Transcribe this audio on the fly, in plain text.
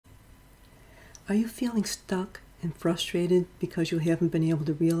Are you feeling stuck and frustrated because you haven't been able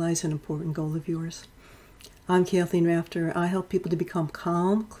to realize an important goal of yours? I'm Kathleen Rafter. I help people to become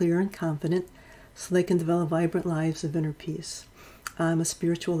calm, clear, and confident so they can develop vibrant lives of inner peace. I'm a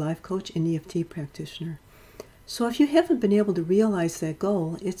spiritual life coach and EFT practitioner. So if you haven't been able to realize that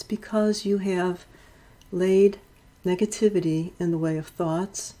goal, it's because you have laid negativity in the way of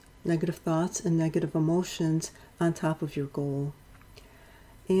negative thoughts and negative emotions on top of your goal.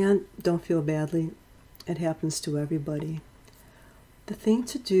 And don't feel badly. It happens to everybody. The thing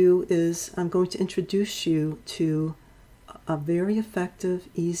to do is I'm going to introduce you to a very effective,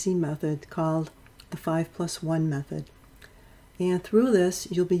 easy method called the 5+1 method. And through this,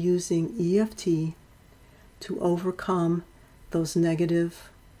 you'll be using EFT to overcome those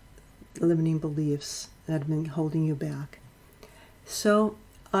negative limiting beliefs that have been holding you back. So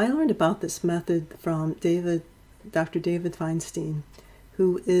I learned about this method from Dr. David Feinstein,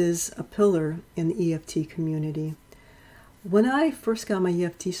 who is a pillar in the EFT community. When I first got my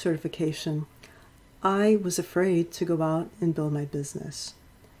EFT certification, I was afraid to go out and build my business.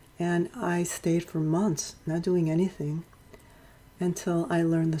 And I stayed for months not doing anything until I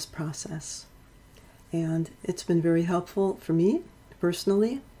learned this process. And it's been very helpful for me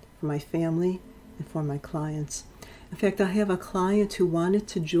personally, for my family, and for my clients. In fact, I have a client who wanted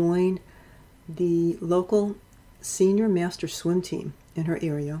to join the local senior master swim team in her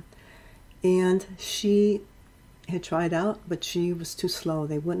area, and she had tried out, but she was too slow.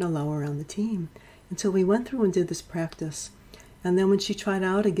 They wouldn't allow her on the team until we went through and did this practice. And then when she tried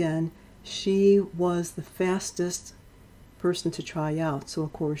out again, she was the fastest person to try out, so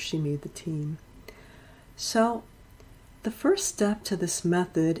of course she made the team. So the first step to this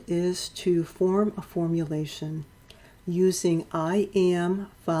method is to form a formulation using I am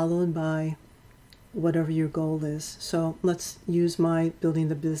followed by whatever your goal is. So let's use my building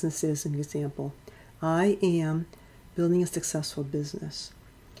the business as an example. I am building a successful business.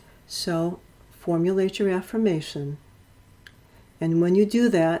 So formulate your affirmation. And when you do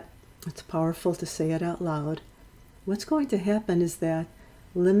that, it's powerful to say it out loud. What's going to happen is that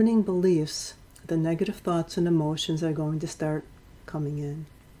limiting beliefs, the negative thoughts and emotions are going to start coming in.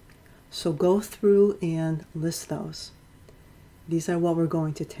 So go through and list those. These are what we're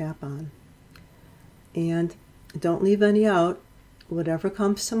going to tap on. And don't leave any out. Whatever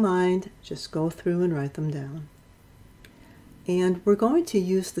comes to mind, just go through and write them down. And we're going to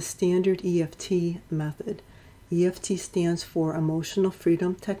use the standard EFT method. EFT stands for Emotional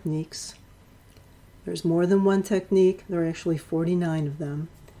Freedom Techniques. There's more than one technique. There are actually 49 of them.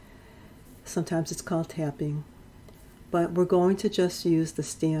 Sometimes it's called tapping. But we're going to just use the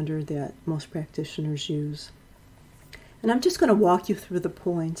standard that most practitioners use. And I'm just going to walk you through the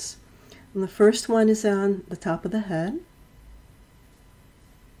points. And the first one is on the top of the head.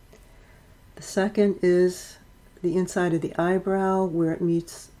 The second is the inside of the eyebrow where it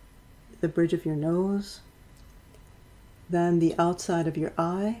meets the bridge of your nose. Then the outside of your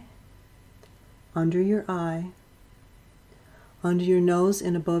eye, under your eye, under your nose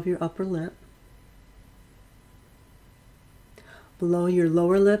and above your upper lip, below your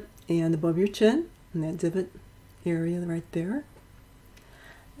lower lip and above your chin, in that divot area right there.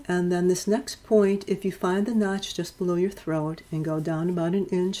 And then this next point, if you find the notch just below your throat and go down about an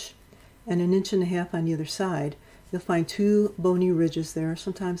inch and an inch and a half on either side, you'll find two bony ridges there.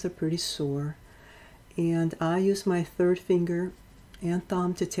 Sometimes they're pretty sore. And I use my third finger and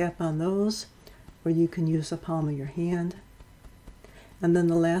thumb to tap on those, or you can use the palm of your hand. And then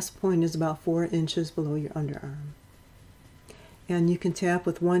the last point is about 4 inches below your underarm. And you can tap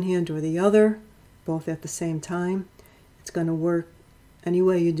with one hand or the other, both at the same time. It's going to work any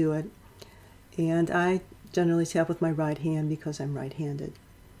way you do it. And I generally tap with my right hand because I'm right-handed.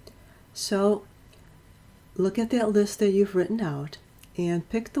 So look at that list that you've written out and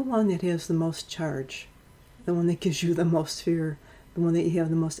pick the one that has the most charge, the one that gives you the most fear, the one that you have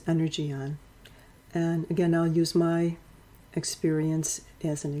the most energy on. And again, I'll use my experience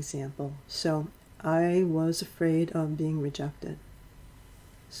as an example. So I was afraid of being rejected.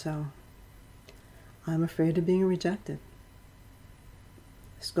 So I'm afraid of being rejected.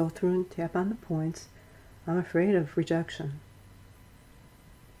 Just go through and tap on the points. I'm afraid of rejection.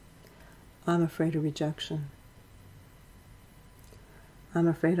 I'm afraid of rejection. I'm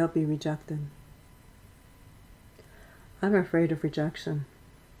afraid I'll be rejected. I'm afraid of rejection.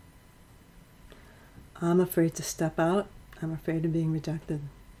 I'm afraid to step out. I'm afraid of being rejected.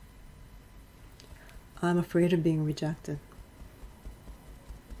 I'm afraid of being rejected.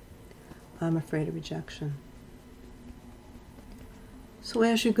 I'm afraid of rejection. So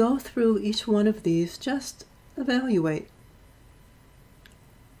as you go through each one of these, just evaluate.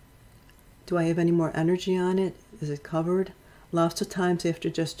 Do I have any more energy on it? Is it covered? Lots of times after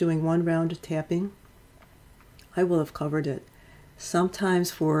just doing one round of tapping, I will have covered it.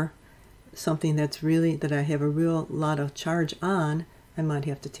 Sometimes for something that I have a real lot of charge on, I might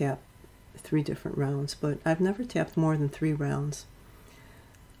have to tap 3 different rounds, but I've never tapped more than 3 rounds.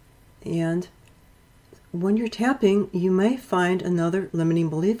 And when you're tapping, you may find another limiting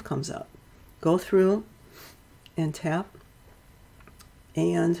belief comes up. Go through and tap,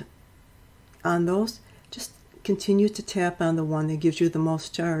 and on those, just continue to tap on the one that gives you the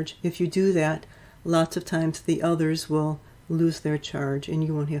most charge. If you do that, lots of times the others will lose their charge and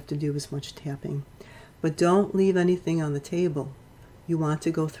you won't have to do as much tapping. But don't leave anything on the table. You want to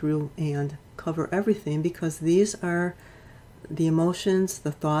go through and cover everything, because these are the emotions,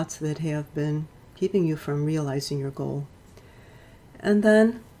 the thoughts that have been keeping you from realizing your goal. And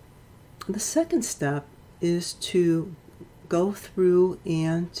then the second step is to go through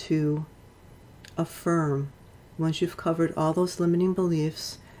and to affirm. Once you've covered all those limiting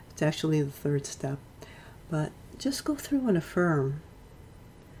beliefs, it's actually the third step, but just go through and affirm.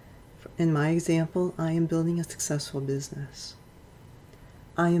 In my example, I am building a successful business.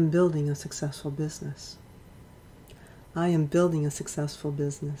 I am building a successful business. I am building a successful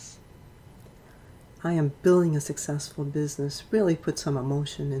business. I am building a successful business. Really put some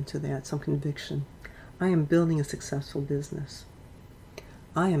emotion into that, some conviction. I am building a successful business.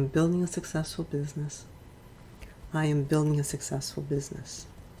 I am building a successful business. I am building a successful business.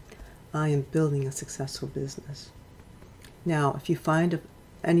 I am building a successful business. Now, if you find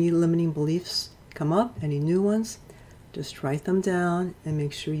any limiting beliefs come up, any new ones, just write them down and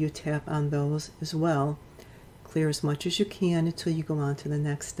make sure you tap on those as well. Clear as much as you can until you go on to the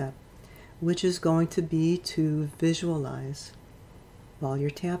next step, which is going to be to visualize while you're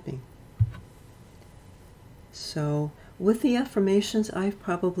tapping. So with the affirmations, I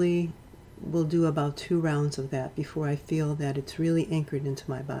probably will do about 2 rounds of that before I feel that it's really anchored into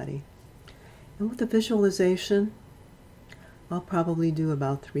my body. And with the visualization, I'll probably do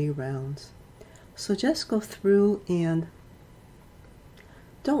about 3 rounds. So just go through and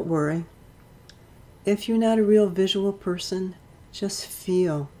don't worry. If you're not a real visual person, just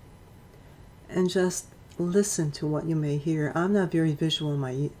feel and just listen to what you may hear. I'm not very visual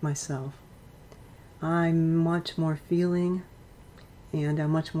myself. I'm much more feeling, and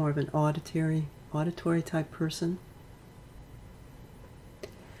I'm much more of an auditory type person.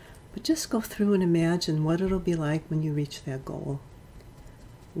 But just go through and imagine what it'll be like when you reach that goal.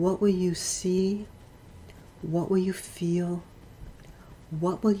 What will you see? What will you feel?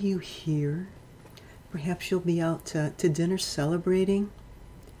 What will you hear? Perhaps you'll be out to dinner celebrating.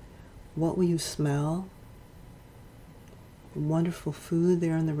 What will you smell? Wonderful food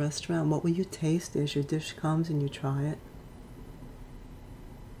there in the restaurant. What will you taste as your dish comes and you try it?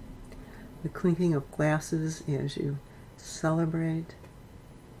 The clinking of glasses as you celebrate.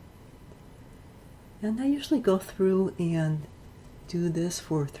 And I usually go through and do this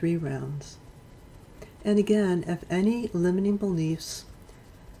for 3 rounds. And again, if any limiting beliefs,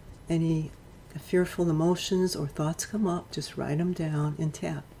 any fearful emotions or thoughts come up, just write them down and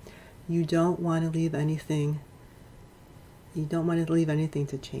tap. You don't want to leave anything. You don't want to leave anything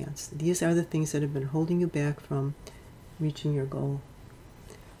to chance. These are the things that have been holding you back from reaching your goal.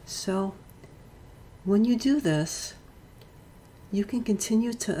 So when you do this, you can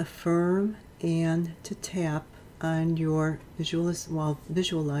continue to affirm and to tap on your while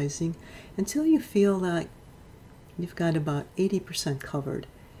visualizing until you feel like you've got about 80% covered.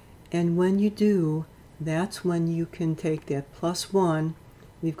 And when you do, that's when you can take that +1.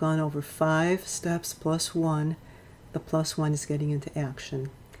 We've gone over 5 steps +1. The +1 is getting into action.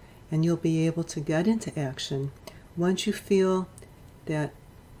 And you'll be able to get into action once you feel that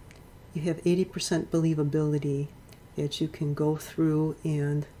you have 80% believability that you can go through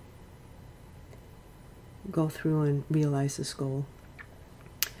and realize this goal.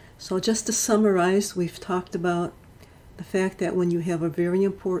 So just to summarize, we've talked about the fact that when you have a very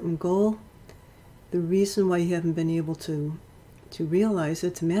important goal, the reason why you haven't been able to realize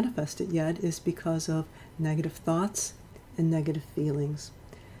it, to manifest it yet, is because of negative thoughts and negative feelings.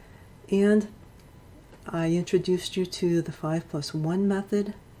 And I introduced you to the 5+1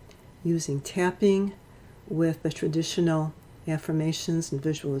 method, using tapping with the traditional affirmations and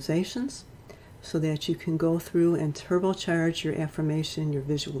visualizations, so that you can go through and turbocharge your affirmation, your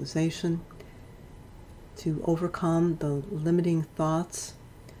visualization, to overcome the limiting thoughts,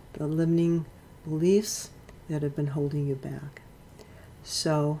 the limiting beliefs that have been holding you back.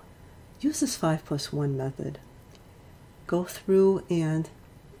 So use this 5+1 method. Go through and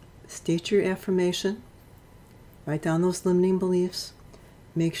state your affirmation, write down those limiting beliefs,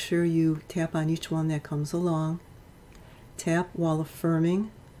 make sure you tap on each one that comes along. Tap while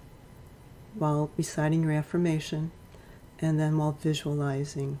affirming, while reciting your affirmation, and then while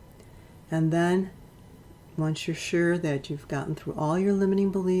visualizing. And then, once you're sure that you've gotten through all your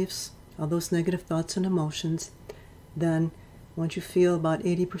limiting beliefs, all those negative thoughts and emotions, then once you feel about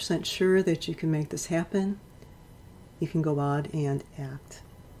 80% sure that you can make this happen, you can go out and act.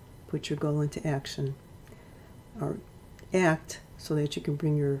 Put your goal into action. Or act so that you can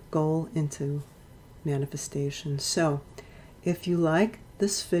bring your goal into manifestation. So, if you like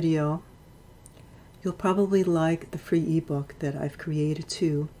this video, you'll probably like the free ebook that I've created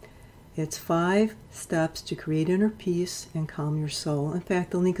too. It's 5 steps to create inner peace and calm your soul. In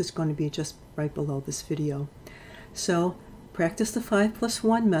fact, the link is going to be just right below this video. So, practice the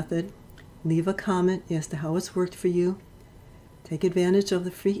 5+1 method. Leave a comment as to how it's worked for you. Take advantage of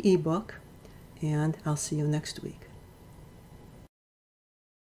the free ebook, and I'll see you next week.